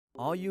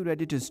Are you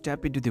ready to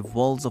step into the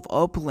worlds of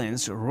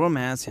opulence,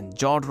 romance, and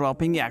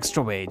jaw-dropping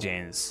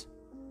extravagance?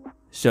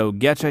 So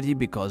get ready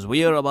because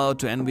we are about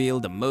to unveil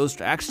the most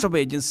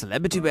extravagant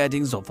celebrity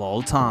weddings of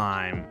all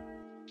time.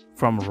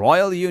 From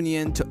royal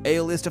union to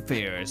A-list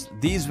affairs,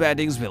 these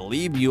weddings will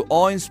leave you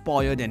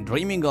awe-inspired and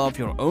dreaming of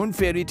your own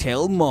fairy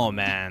tale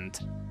moment.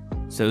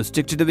 So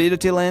stick to the video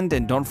till end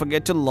and don't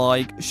forget to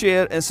like,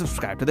 share and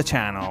subscribe to the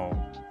channel.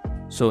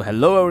 So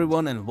hello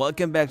everyone and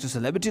welcome back to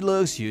Celebrity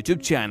Luxe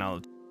YouTube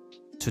channel.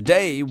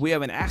 Today we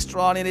have an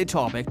extraordinary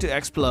topic to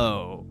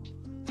explore.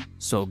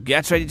 So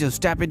get ready to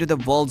step into the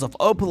worlds of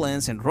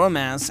opulence and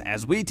romance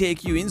as we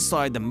take you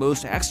inside the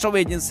most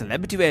extravagant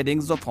celebrity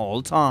weddings of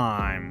all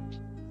time.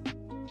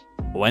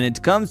 When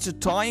it comes to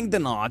tying the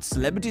knot,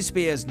 celebrities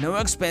spares no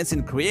expense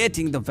in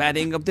creating the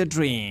wedding of their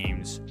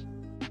dreams.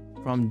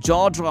 From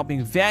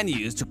jaw-dropping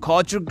venues to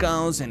couture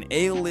gowns and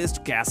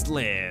A-list guest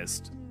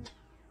list,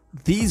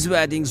 these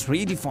weddings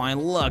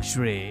redefine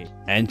luxury.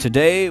 And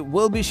today,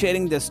 we'll be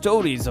sharing the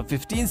stories of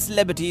 15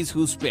 celebrities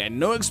who spared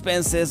no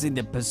expenses in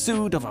the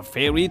pursuit of a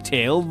fairy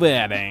tale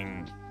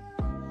wedding.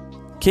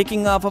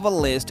 Kicking off our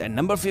list at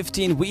number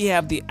 15, we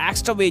have the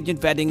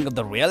extravagant wedding of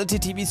the reality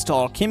TV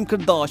star Kim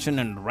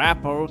Kardashian and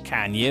rapper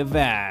Kanye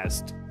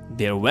West.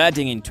 Their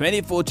wedding in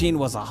 2014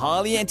 was a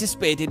highly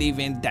anticipated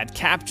event that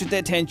captured the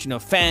attention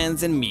of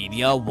fans and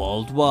media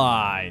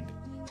worldwide.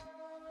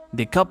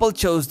 The couple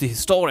chose the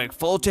historic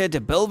Forte de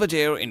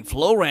Belvedere in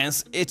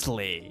Florence,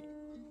 Italy,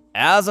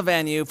 as a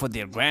venue for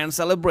their grand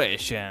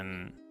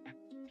celebration.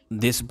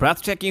 This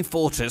breathtaking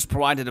fortress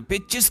provided a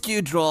picturesque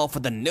draw for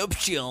the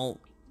nuptial,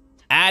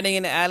 adding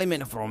an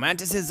element of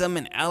romanticism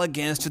and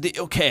elegance to the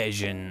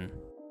occasion.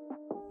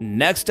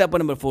 Next up on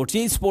number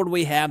 14 spot,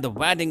 we have the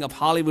wedding of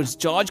Hollywood's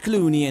George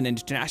Clooney and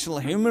international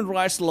human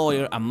rights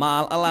lawyer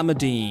Amal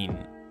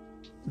Alameddine.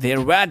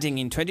 Their wedding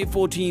in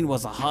 2014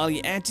 was a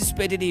highly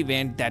anticipated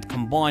event that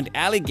combined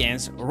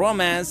elegance,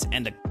 romance,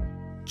 and the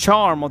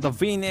charm of the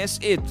Venice,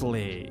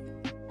 Italy.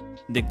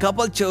 The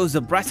couple chose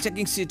the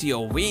breathtaking city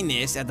of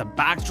Venice as the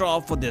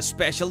backdrop for their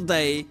special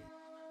day,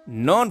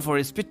 known for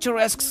its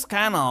picturesque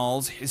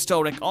canals,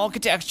 historic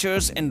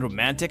architectures, and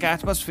romantic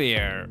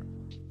atmosphere.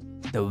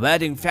 The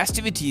wedding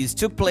festivities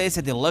took place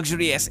at the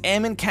luxurious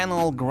Amen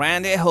Canal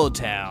Grande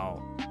Hotel,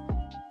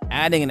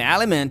 adding an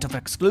element of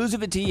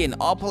exclusivity and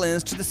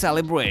opulence to the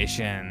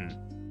celebration.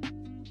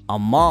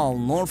 Amal,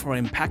 known for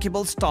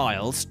impeccable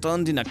style,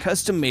 stunned in a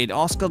custom-made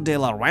Oscar de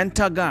la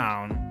Renta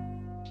gown.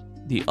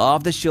 The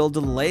off-the-shoulder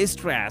lace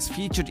dress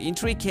featured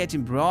intricate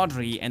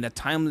embroidery and a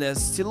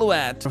timeless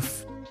silhouette,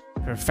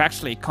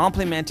 perfectly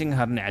complementing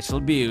her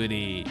natural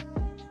beauty.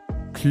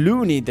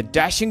 Clooney, the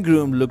dashing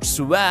groom, looked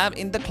suave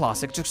in the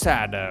classic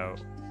tuxedo.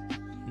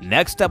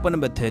 Next up on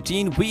number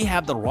 13, we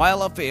have the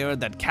royal affair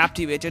that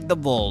captivated the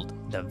world,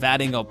 the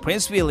wedding of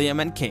Prince William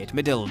and Kate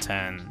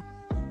Middleton.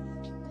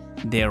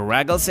 Their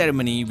regal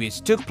ceremony, which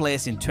took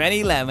place in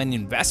 2011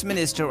 in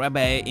Westminster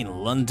Abbey in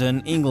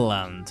London,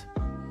 England.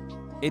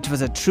 It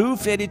was a true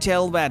fairy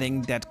tale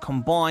wedding that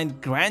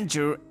combined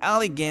grandeur,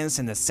 elegance,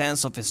 and a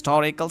sense of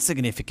historical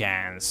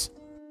significance.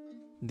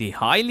 The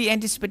highly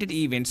anticipated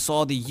event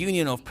saw the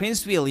union of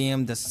Prince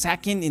William, the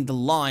second in the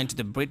line to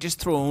the British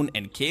throne,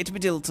 and Kate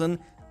Middleton,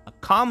 a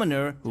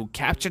commoner who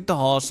captured the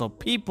hearts of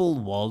people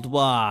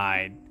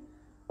worldwide.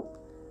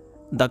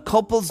 The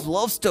couple's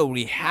love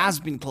story has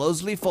been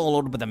closely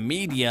followed by the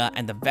media,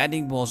 and the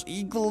wedding was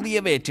eagerly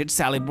awaited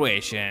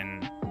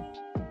celebration.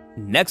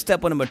 Next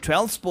up on number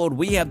 12 spot,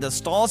 we have the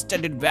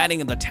star-studded wedding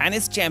of the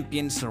tennis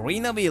champion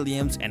Serena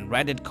Williams and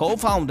Reddit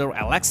co-founder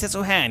Alexis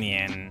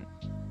Ohanian.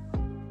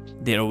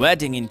 Their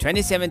wedding in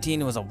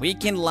 2017 was a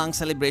weekend-long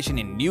celebration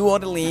in New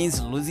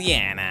Orleans,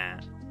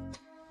 Louisiana.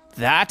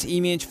 That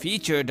image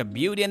featured a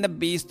Beauty and the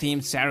Beast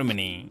themed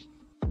ceremony,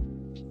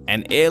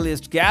 an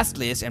A-list guest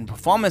list, and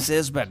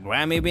performances by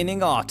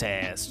Grammy-winning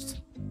artists.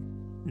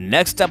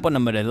 Next up on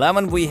number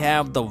 11, we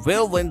have the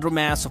whirlwind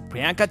romance of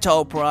Priyanka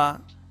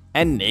Chopra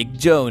and Nick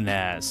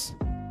Jonas,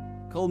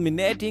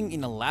 culminating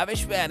in a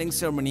lavish wedding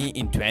ceremony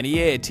in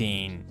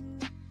 2018.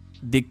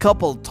 The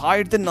couple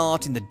tied the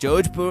knot in the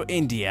Jodhpur,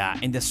 India,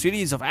 in the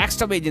series of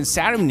extravagant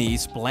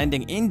ceremonies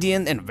blending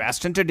Indian and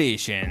Western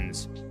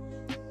traditions.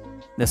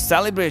 The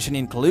celebration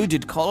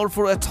included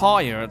colorful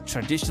attire,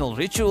 traditional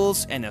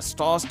rituals, and a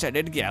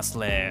star-studded guest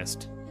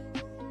list.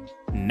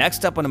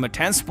 Next up on number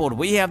 10 spot,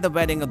 we have the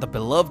wedding of the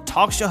beloved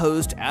talk show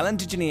host Ellen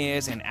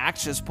DeGeneres and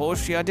actress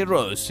Portia de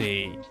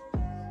Rossi.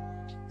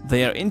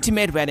 Their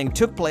intimate wedding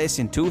took place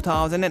in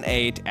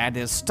 2008 at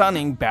their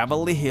stunning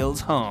Beverly Hills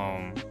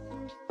home.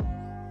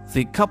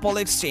 The couple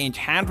exchanged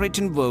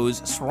handwritten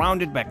vows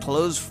surrounded by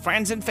close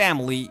friends and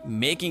family,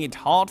 making it a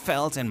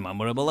heartfelt and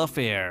memorable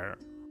affair.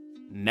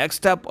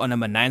 Next up on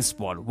number 9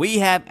 spot, we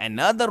have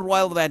another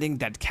royal wedding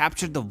that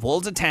captured the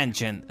world's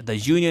attention, the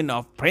union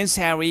of Prince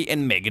Harry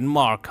and Meghan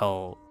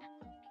Markle.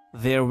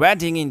 Their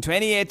wedding in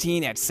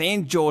 2018 at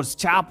St. George's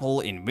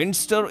Chapel in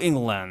Windsor,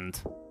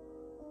 England.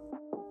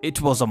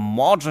 It was a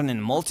modern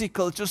and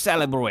multicultural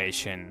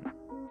celebration.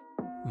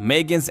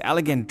 Meghan's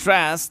elegant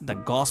dress, the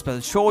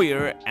gospel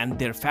choir, and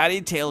their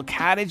fairy tale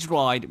carriage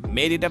ride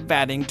made it a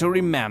wedding to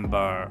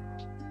remember.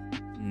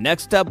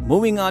 Next up,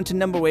 moving on to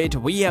number 8,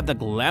 we have the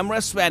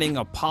glamorous wedding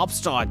of pop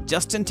star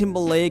Justin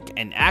Timberlake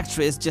and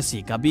actress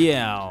Jessica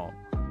Biel.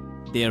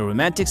 Their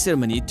romantic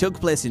ceremony took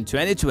place in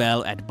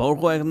 2012 at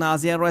Borgo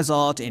Egnazia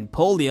Resort in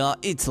Puglia,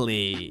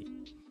 Italy.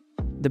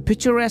 The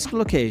picturesque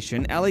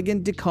location,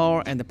 elegant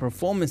decor, and the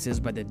performances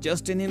by the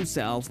Justin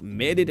himself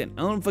made it an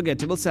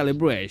unforgettable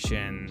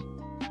celebration.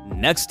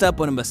 Next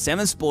up on number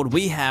 7 spot,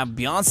 we have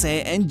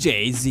Beyonce and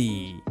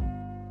Jay-Z.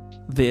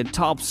 Their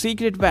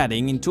top-secret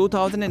wedding in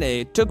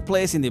 2008 took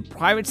place in the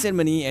private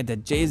ceremony at the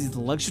Jay-Z's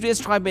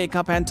luxurious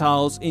Tribeca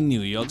penthouse in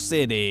New York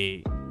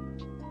City.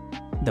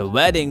 The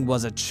wedding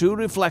was a true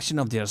reflection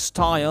of their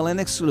style and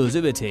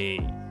exclusivity.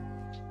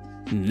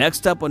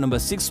 Next up on number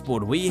 6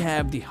 spot, we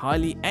have the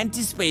highly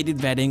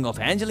anticipated wedding of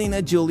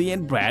Angelina Jolie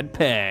and Brad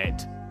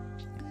Pitt.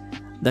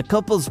 The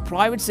couple's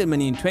private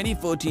ceremony in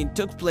 2014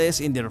 took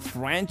place in their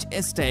French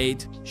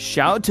estate,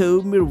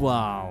 Château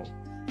Miraval.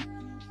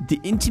 The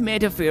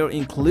intimate affair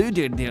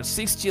included their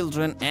 6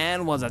 children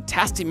and was a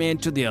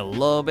testament to their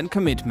love and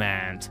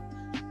commitment.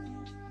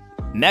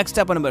 Next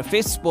up on number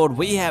 5th spot,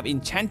 we have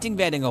enchanting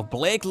wedding of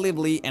Blake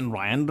Lively and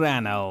Ryan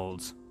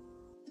Reynolds.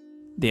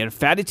 Their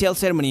fairy tale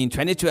ceremony in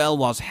 2012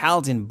 was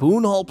held in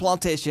Boone Hall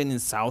Plantation in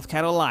South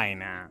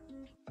Carolina.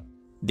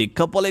 The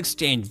couple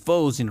exchanged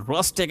vows in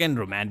rustic and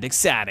romantic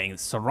settings,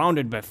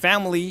 surrounded by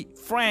family,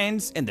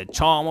 friends, and the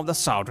charm of the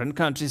southern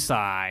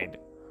countryside.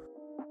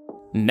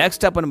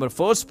 Next up on number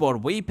 4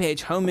 spot, we pay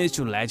homage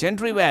to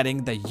legendary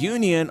wedding, the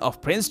union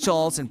of Prince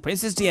Charles and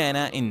Princess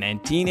Diana in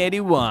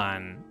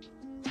 1981.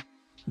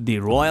 The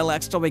royal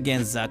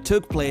extravaganza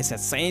took place at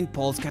St.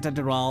 Paul's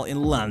Cathedral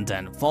in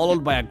London,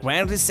 followed by a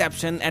grand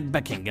reception at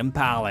Buckingham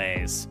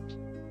Palace.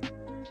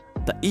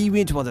 The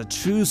event was a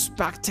true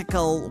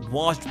spectacle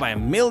watched by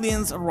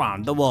millions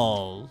around the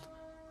world.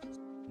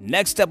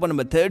 Next up on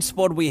number 3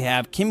 spot, we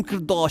have Kim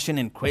Kardashian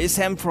and Chris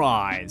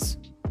Hemsworth.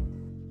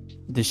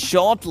 The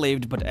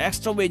short-lived but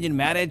extravagant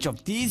marriage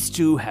of these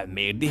two have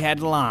made the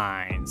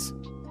headlines.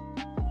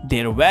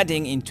 Their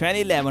wedding in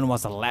 2011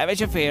 was a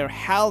lavish affair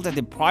held at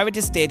the private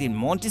estate in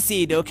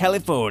Montecito,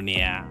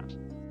 California.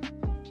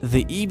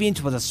 The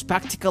event was a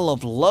spectacle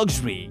of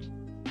luxury,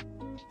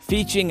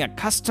 featuring a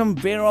custom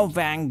Vera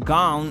Wang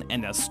gown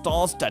and a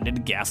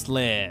star-studded guest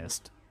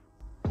list.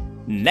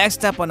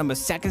 Next up on number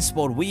 2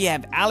 spot, we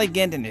have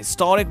elegant and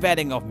historic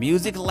wedding of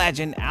music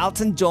legend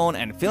Elton John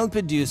and film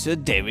producer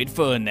David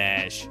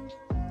Furnish.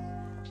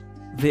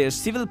 Their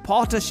civil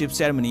partnership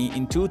ceremony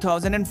in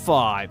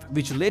 2005,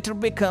 which later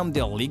became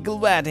their legal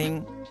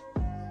wedding,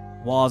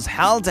 was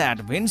held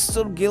at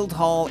Windsor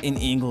Guildhall in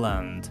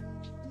England.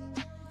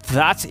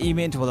 That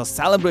event was a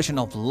celebration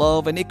of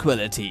love and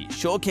equality,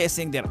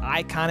 showcasing their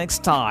iconic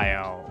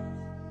style.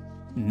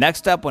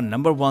 Next up on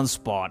number 1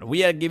 spot,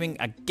 we are giving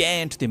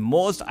again to the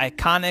most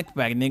iconic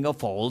wedding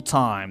of all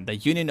time, the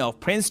union of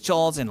Prince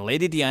Charles and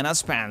Lady Diana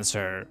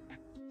Spencer.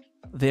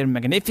 Their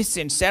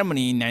magnificent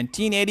ceremony in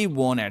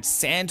 1981 at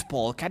St.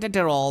 Paul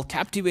Cathedral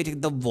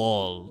captivated the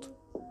world.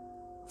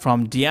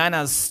 From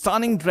Diana's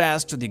stunning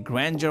dress to the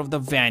grandeur of the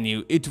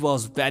venue, it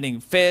was wedding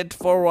fit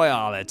for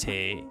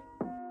royalty.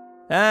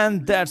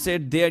 And that's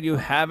it, there you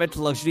have it,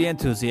 luxury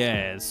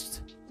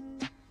enthusiasts.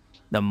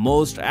 The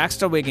most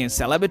extravagant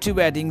celebrity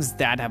weddings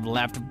that have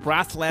left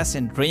breathless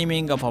and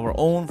dreaming of our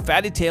own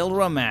fairy tale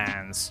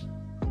romance.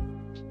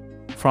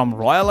 From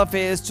royal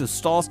affairs to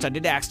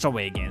star-studded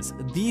extravagance,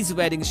 these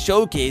weddings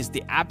showcase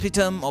the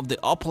epitome of the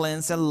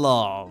opulence and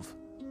love.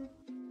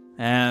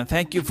 And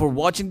thank you for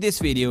watching this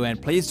video, and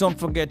please don't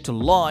forget to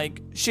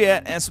like,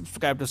 share and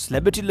subscribe to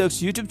Celebrity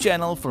Luxe YouTube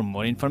channel for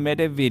more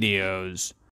informative videos.